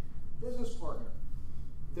thing. Business partner.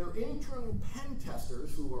 They're internal pen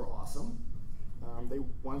testers who are awesome. They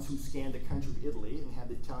ones who scanned the country of Italy and had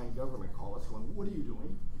the Italian government call us going, what are you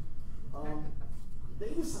doing?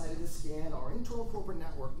 They decided to scan our internal corporate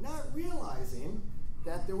network, not realizing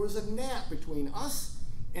that there was a NAT between us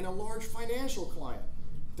and a large financial client.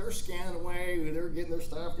 They're scanning away, they're getting their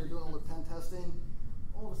stuff, they're doing all the pen testing.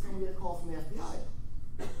 All of a sudden we get a call from the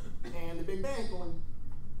FBI. And the big bank going,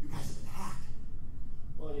 you guys have been hacked.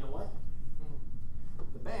 Well, you know what?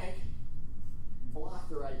 The bank blocked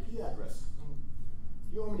their IP address.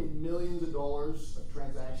 You know how many millions of dollars of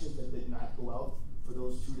transactions that did not go out for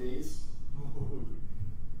those 2 days?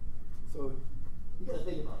 So you got to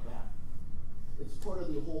think about that. It's part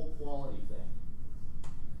of the whole quality thing.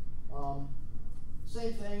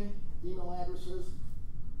 Same thing, email addresses.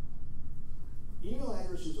 Email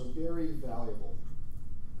addresses are very valuable.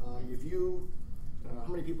 If you,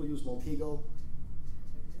 how many people use Multigo?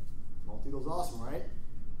 Multigo's awesome, right?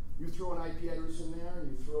 You throw an IP address in there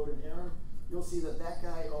and you throw it in error, you'll see that that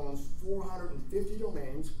guy owns 450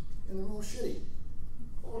 domains and they're all shitty.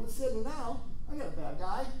 All of a sudden now, I got a bad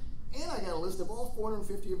guy and I got a list of all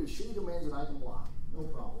 450 of his shitty domains that I can block. No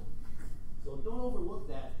problem. So don't overlook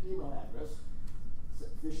that email address.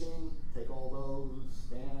 Phishing, take all those,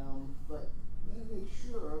 spam, but you gotta make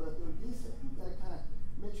sure that they're decent. You gotta kind of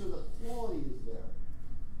make sure the quality is there.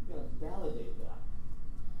 You gotta validate that.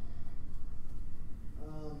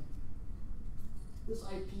 This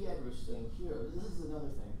IP address thing here, this is another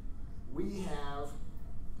thing. We have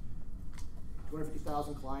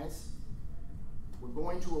 250,000 clients. We're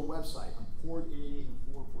going to a website on port 88 and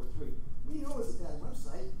 443. We know it's a bad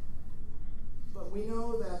website, but we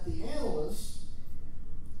know that the analysts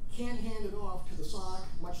can't hand it off to the SOC,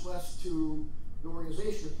 much less to the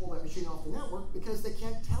organization to pull that machine off the network because they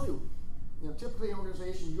can't tell you. You know, typically an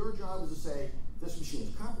organization, your job is to say, this machine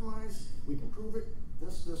is compromised, we can prove it,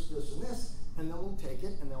 this, and this, and then we'll take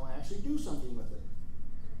it and they'll actually do something with it.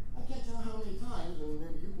 I can't tell how many times, and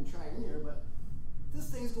maybe you can chime in here, but this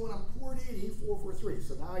thing's going on port 80, 443.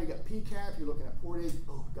 So now you got PCAP, you're looking at port 80,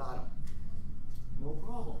 oh, got him. No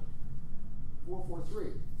problem.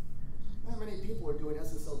 443. Not many people are doing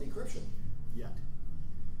SSL decryption yet.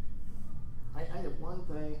 I have one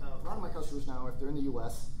thing, a lot of my customers now, if they're in the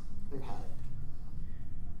US, they've had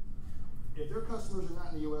it. If their customers are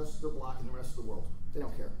not in the US, they're blocking the rest of the world. They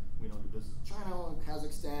don't care. We don't do business in China,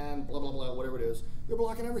 Kazakhstan, blah, blah, blah, whatever it is. They're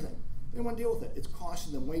blocking everything. They don't want to deal with it. It's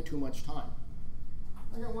costing them way too much time.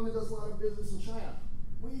 I got one that does a lot of business in China.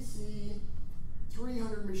 We see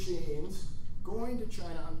 300 machines going to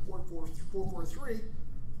China on port 443.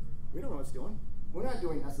 We don't know what it's doing. We're not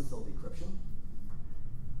doing SSL decryption.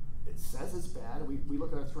 It says it's bad. We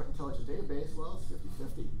look at our threat intelligence database, well, it's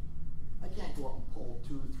 50-50. I can't go out and pull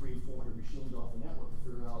 200, 300, 400 machines off the network and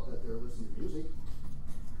figure out that they're listening to music.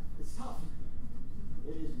 It's tough.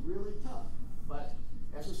 It is really tough. But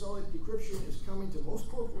SSL decryption is coming to most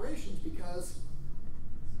corporations because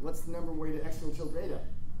what's the number way to exfiltrate data?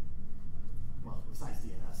 Well, besides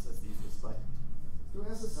DNS, that's the easiest, but doing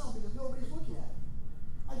SSL because nobody's looking at it.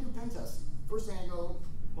 I do pen tests. First thing I go,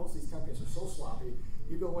 most of these companies are so sloppy,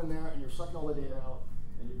 you go in there and you're sucking all the data out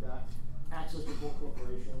and you've got access to the whole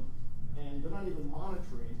corporation and they're not even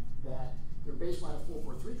monitoring that their baseline of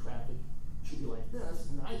 443 traffic should be like this,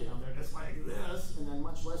 and then I get on there just like this, and then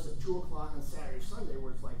much less at 2 o'clock on Saturday, Sunday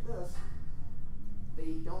where it's like this.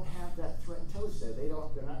 They don't have that threat intelligence data.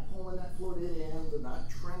 They're not pulling that flow data in, they're not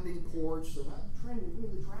trending ports, they're not trending any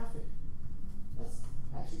of the traffic. That's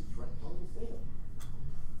actually threat intelligence data.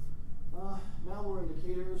 Now we're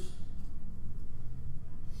indicators.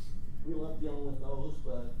 We love dealing with those,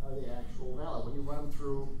 but are they actual valid? When you run them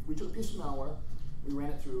through, we took a piece of malware, we ran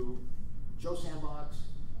it through Joe Sandbox,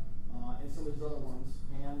 and some of these other ones,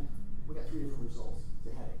 and we got 3 different results.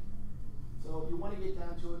 It's a headache. So if you want to get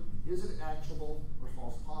down to it, is it actionable or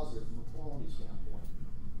false positive from a quality standpoint?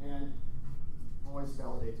 And always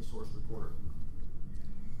validate the source reporter.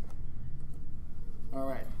 All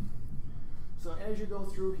right. So as you go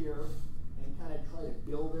through here and kind of try to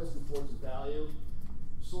build this before it's value,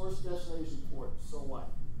 source destination port, so what?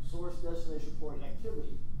 Source destination port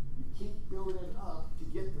activity. You keep building it up to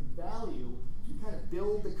get the value. You kind of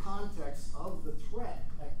build the context of the threat,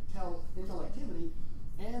 intel activity,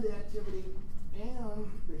 and the activity and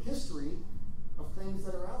the history of things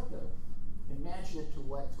that are out there, and matching it to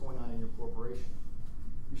what's going on in your corporation.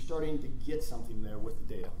 You're starting to get something there with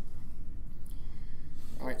the data.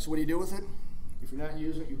 All right, so what do you do with it? If you're not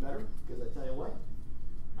using it, you better, because I tell you what,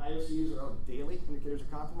 IOCs are out daily, indicators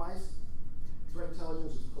of compromise. Threat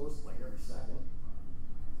intelligence is posted like every second.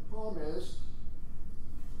 The problem is,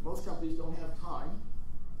 most companies don't have time,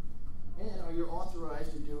 and are you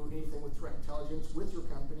authorized to do anything with threat intelligence with your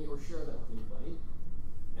company or share that with anybody?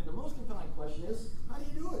 And the most compelling question is, how do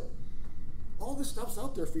you do it? All this stuff's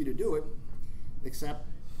out there for you to do it, except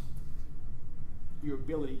your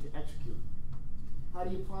ability to execute. How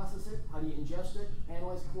do you process it? How do you ingest it,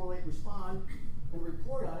 analyze, correlate, respond, and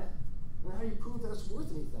report on it? And how do you prove that it's worth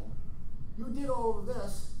anything? You did all of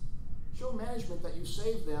this, show management that you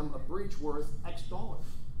saved them a breach worth X dollars.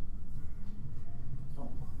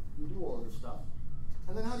 You do all of this stuff.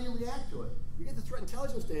 And then how do you react to it? You get the threat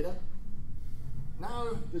intelligence data. Now,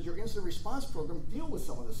 does your incident response program deal with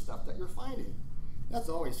some of this stuff that you're finding? That's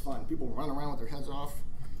always fun. People run around with their heads off,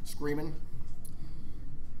 screaming.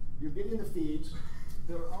 You're getting the feeds.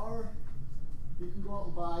 You can go out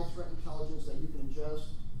and buy threat intelligence that you can ingest.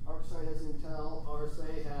 ArcSight has Intel,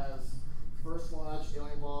 RSA has First Watch,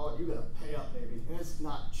 Alien Vault. You gotta pay up, baby. And it's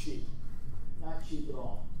not cheap. Not cheap at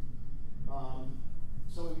all.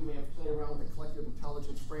 Some of you may have played around with the collective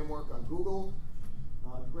intelligence framework on Google.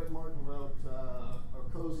 Greg Martin wrote our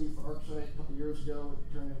cozy for ArcSight a couple years ago.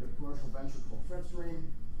 It turned into a commercial venture called ThreadStream.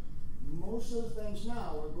 Most of the things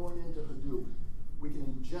now are going into Hadoop. We can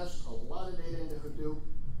ingest a lot of data into Hadoop.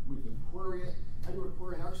 We can query it. I do a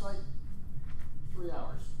query in ArcSight, 3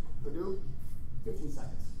 hours. Hadoop, 15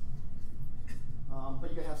 seconds. But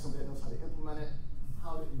you gotta have somebody that knows how to implement it,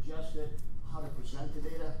 how to ingest it, how to present the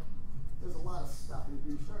data. There's a lot of stuff, and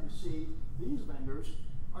you're starting to see these vendors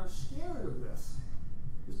are scared of this,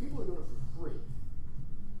 because people are doing it for free.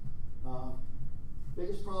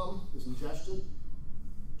 Biggest problem is ingestion.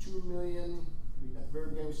 2 million, at the very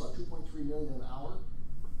beginning we saw 2.3 million an hour.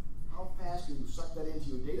 How fast can you suck that into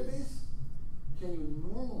your database? Can you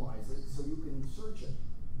normalize it so you can search it?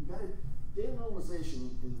 Data normalization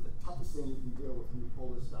is the toughest thing you can deal with when you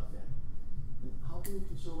pull this stuff in. And how can you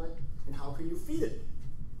consume it, and how can you feed it?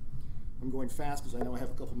 I'm going fast because I know I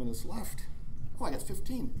have a couple minutes left. Oh, I got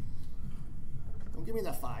 15. Don't give me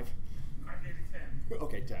that 5. I gave you 10.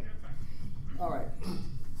 Okay, 10. All right.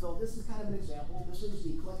 So this is kind of an example. This is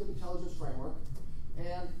the collective intelligence framework.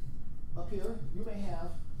 And up here, you may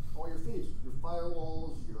have all your feeds, your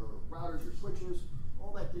firewalls, your routers, your switches.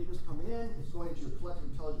 All that data is coming in. It's going into your collective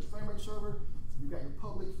intelligence framework server. You've got your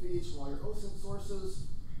public feeds from all your OSINT sources.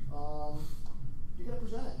 You got to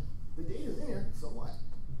present it. The data's in here, so what?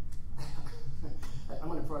 I'm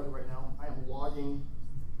on a project right now. I am logging.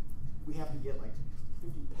 We have to get like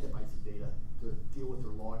 50 petabytes of data to deal with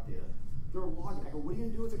their log data. They're logging. I go, what are you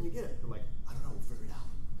going to do with it when you get it? They're like, I don't know, we'll figure it out.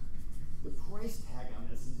 The price tag on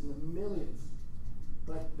this is in the millions.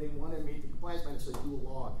 But they wanted me, the compliance manager said, do a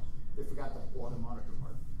log. They forgot the log and monitor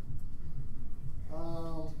part.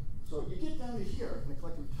 So you get down to here in the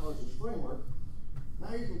collective intelligence framework.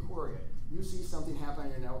 Now you can query it. You see something happen on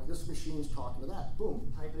your network. This machine's talking to that.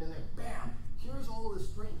 Boom, type it in there. Bam. Here's all of this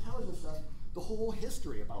great intelligence stuff. The whole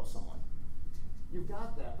history about someone. You've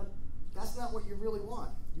got that, but that's not what you really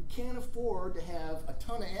want. You can't afford to have a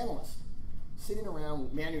ton of analysts sitting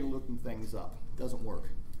around manually looking things up. It doesn't work.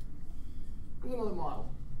 Here's another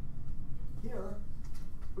model. Here,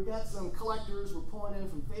 we got some collectors we're pulling in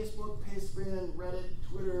from Facebook, Pastebin, Reddit,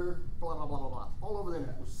 Twitter, blah, blah, blah, blah, blah, all over the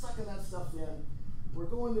internet. We're sucking that stuff in. We're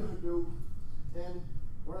going to Hadoop, and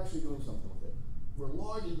we're actually doing something with it. We're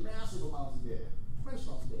logging massive amounts of data, tremendous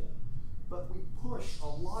amounts of data. But we push a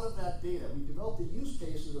lot of that data. We developed the use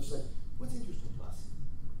cases of saying, what's interesting to us?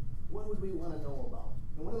 What would we want to know about?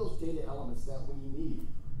 And what are those data elements that we need?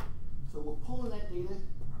 So we're pulling that data,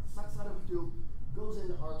 sucks out of Hadoop, goes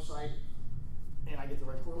into ArcSight, and I get the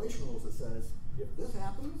right correlation rules that says, if this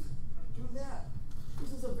happens, do that.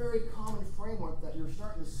 This is a very common framework that you're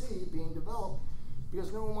starting to see being developed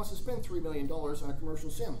because no one wants to spend $3 million on a commercial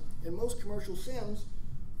SIEM. And most commercial SIEMs,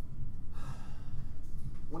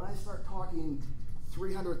 when I start talking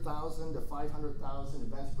 300,000 to 500,000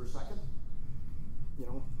 events per second, you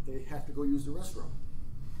know, they have to go use the restroom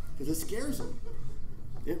because it scares them.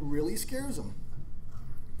 It really scares them.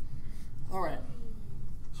 All right.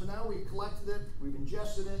 So now we've collected it, we've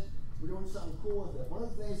ingested it, we're doing something cool with it. One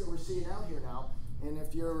of the things that we're seeing out here now, and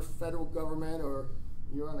if you're federal government or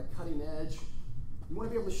you're on the cutting edge, you want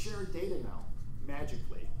to be able to share data now,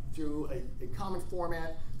 magically, through a common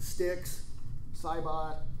format, sticks,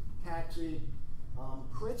 Cybot, Taxi.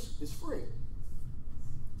 Crits is free.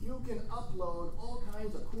 You can upload all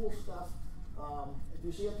kinds of cool stuff. If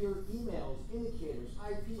you see up here, emails, indicators,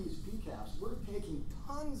 IPs, PCAPs, we're taking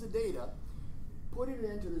tons of data, putting it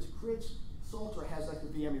into this Crits. Sattler has like a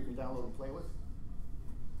VM you can download and play with.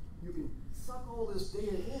 You can suck all this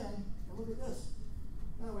data in, and look at this.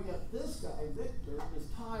 Now we got this guy, Victor, is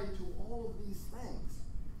tied to all of these things.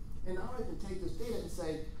 And now I can take this data and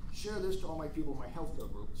say, share this to all my people in my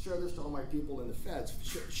healthcare group, share this to all my people in the feds.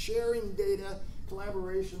 Sharing data,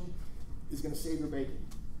 collaboration is going to save your bacon.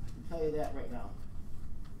 I can tell you that right now.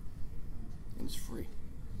 And it's free.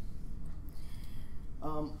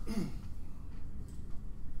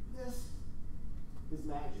 This is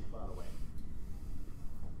magic, by the way.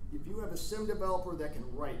 If you have a SIEM developer that can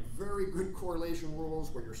write very good correlation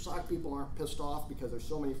rules where your SOC people aren't pissed off because there's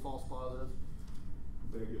so many false positives, you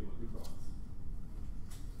better give them a big bonus.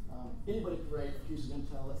 Anybody can write a piece of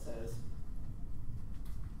intel that says,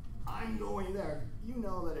 I'm going there. You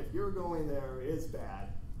know that if you're going there, it's bad.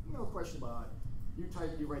 No question about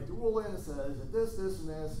it. You write the rule in that says, if this, and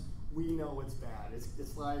this, we know it's bad.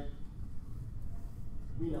 It's like,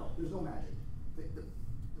 we know. There's no magic. The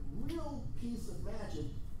real piece of magic,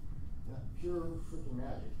 pure freaking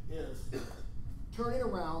magic, is turning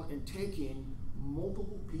around and taking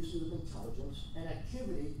multiple pieces of intelligence and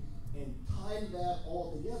activity and tying that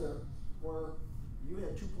all together where you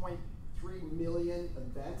had 2.3 3 million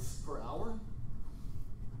events per hour.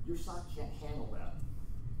 Your SOC can't handle that.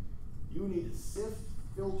 You need to sift,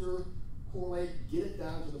 filter, correlate, get it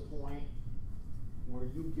down to the point where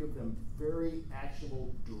you give them very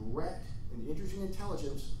actionable, direct, and interesting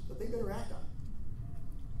intelligence that they better act on.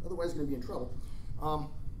 Otherwise, they're going to be in trouble. One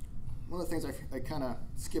of the things I kind of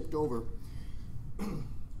skipped over,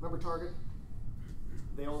 remember Target?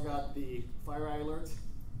 They all got the FireEye alerts.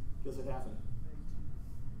 Guess what happened?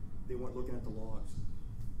 They weren't looking at the logs.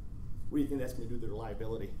 What do you think that's going to do to their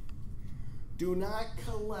reliability? Do not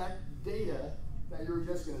collect data that you're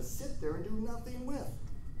just going to sit there and do nothing with.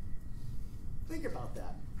 Think about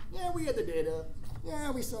that. Yeah, we had the data.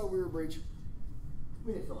 Yeah, we saw we were breached.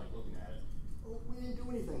 We didn't feel like looking at it. Oh, we didn't do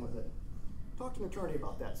anything with it. Talk to an attorney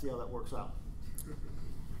about that, see how that works out.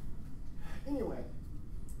 Anyway,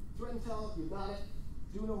 threat intel, you got it.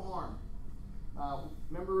 Do no harm.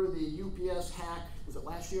 Remember the UPS hack, was it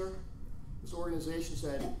last year? This organization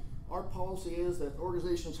said, our policy is that if the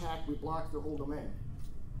organization's hacked, we block their whole domain.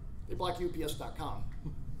 They blocked ups.com.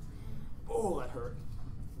 Oh, that hurt.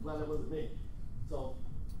 I'm glad that wasn't me. So,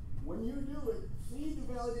 when you do it, feed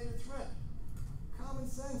the validated threat. Common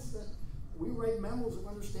sense that we write memos of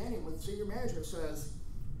understanding with senior management says,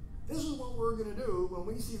 this is what we're going to do when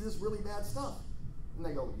we see this really bad stuff. And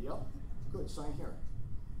they go, yep, good, sign here.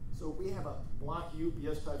 So if we have a block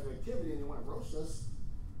UPS type of activity and they want to roast us,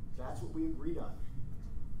 that's what we agreed on.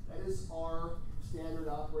 That is our standard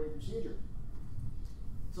operating procedure.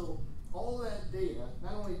 So all that data,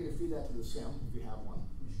 not only are you going to feed that to the SIEM, if you have one,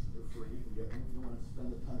 they're free, you can get them, you don't want to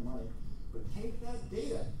spend a ton of money, but take that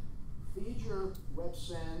data, feed your web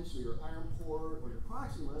sends or your iron port or your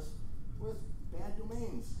proxy list with bad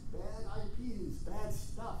domains, bad IPs, bad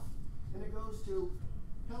stuff. And it goes to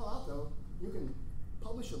Palo Alto. You can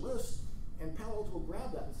publish a list and Palo Alto will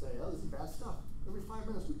grab that and say, oh, this is bad stuff. Every 5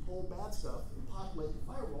 minutes we pull bad stuff and populate the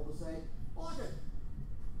firewall to say, block it.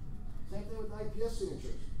 Same thing with IPS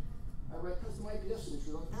signatures. I write custom IPS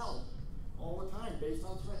signatures on Palo all the time based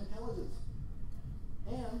on threat intelligence.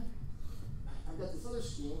 And I've got this other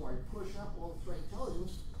scheme where I push up all the threat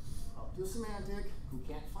intelligence up to Symantec, who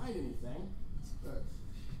can't find anything. But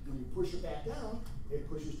when you push it back down, it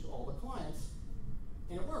pushes to all the clients,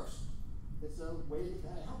 and it works. It's a way to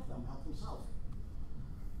kind of help themselves.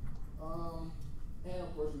 And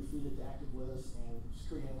of course, we feed it to ActiveList, and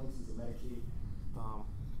security analytics is a meta key.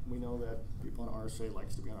 We know that people on RSA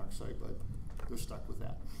likes to be on our site, but they're stuck with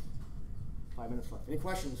that. 5 minutes left. Any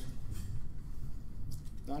questions?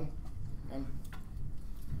 Done? Done?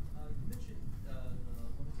 You mentioned the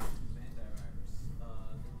limitations of antivirus,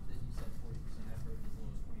 that you said 40% effort as low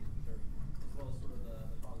as 20 to 30, as well as sort of the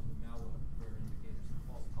problems with malware indicators and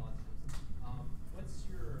false positives. What's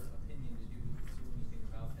your opinion to do anything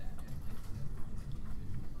about that?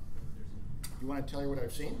 You want to tell you what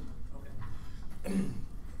I've seen? Okay.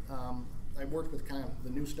 I worked with kind of the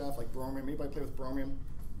new stuff like Bromium. Anybody play with Bromium?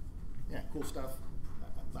 Yeah, cool stuff.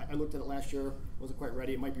 I looked at it last year, wasn't quite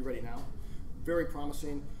ready. It might be ready now. Very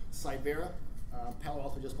promising. Cyvera, Palo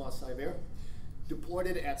Alto just bought Cyvera. Deployed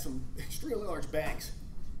it at some extremely large banks.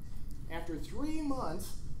 After 3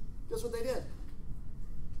 months, guess what they did?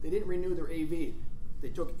 They didn't renew their AV. They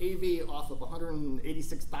took AV off of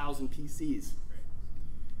 186,000 PCs.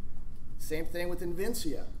 Same thing with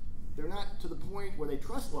Invincia. They're not to the point where they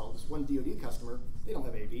trust, well, this one DoD customer, they don't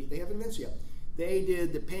have AV, they have Invincia. They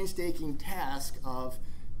did the painstaking task of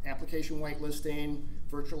application whitelisting,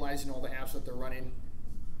 virtualizing all the apps that they're running.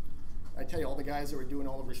 I tell you, all the guys that were doing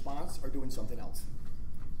all the response are doing something else.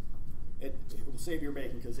 It will save your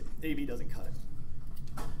bacon because AV doesn't cut it.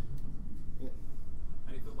 How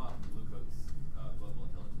do you feel about Bluecoat's global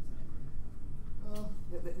intelligence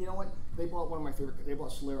network? You know what? They bought one of my favorite. They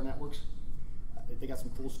bought Sattler Networks. They got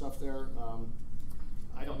some cool stuff there.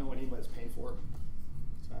 I don't know what anybody's paying for it,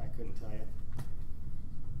 so I couldn't tell you.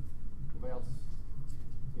 Anybody else?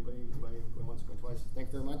 Anybody going once, going twice? Thank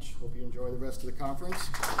you very much. Hope you enjoy the rest of the conference.